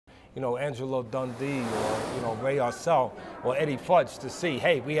Angelo Dundee or, Ray Arcel or Eddie Fudge to see,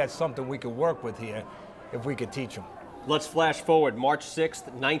 hey, we had something we could work with here if we could teach them. Let's flash forward, March 6th,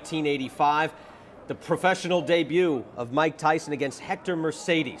 1985, the professional debut of Mike Tyson against Hector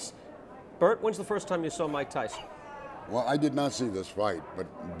Mercedes. Bert, when's the first time you saw Mike Tyson? Well, I did not see this fight, but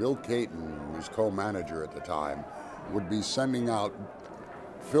Bill Caton, his co-manager at the time, would be sending out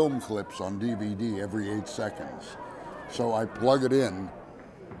film clips on DVD every 8 seconds. So I plug it in,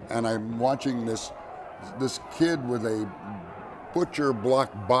 and I'm watching this kid with a butcher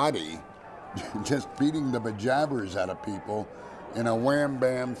block body just beating the bejabbers out of people in a wham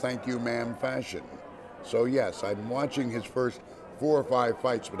bam thank you ma'am fashion. So yes, I'm watching his first 4 or 5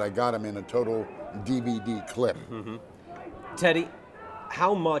 fights, but I got him in a total DVD clip. Mm-hmm. Teddy,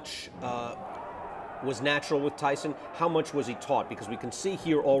 how much was natural with Tyson? How much was he taught? Because we can see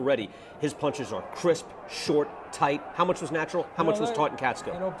here already his punches are crisp, short, tight. How much was natural? How much was taught in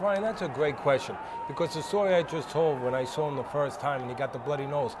Catskill? Brian, that's a great question, because the story I just told when I saw him the first time and he got the bloody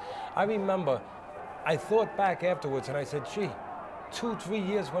nose, I remember I thought back afterwards and I said, gee, 2-3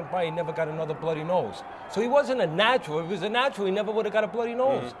 years went by, he never got another bloody nose. So he wasn't a natural. If he was a natural, he never would have got a bloody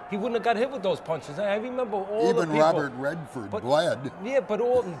nose. Mm-hmm. He wouldn't have got hit with those punches. I remember all the people. Even Robert Redford bled. Yeah, but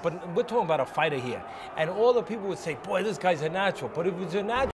we're talking about a fighter here. And all the people would say, boy, this guy's a natural. But if he was a natural,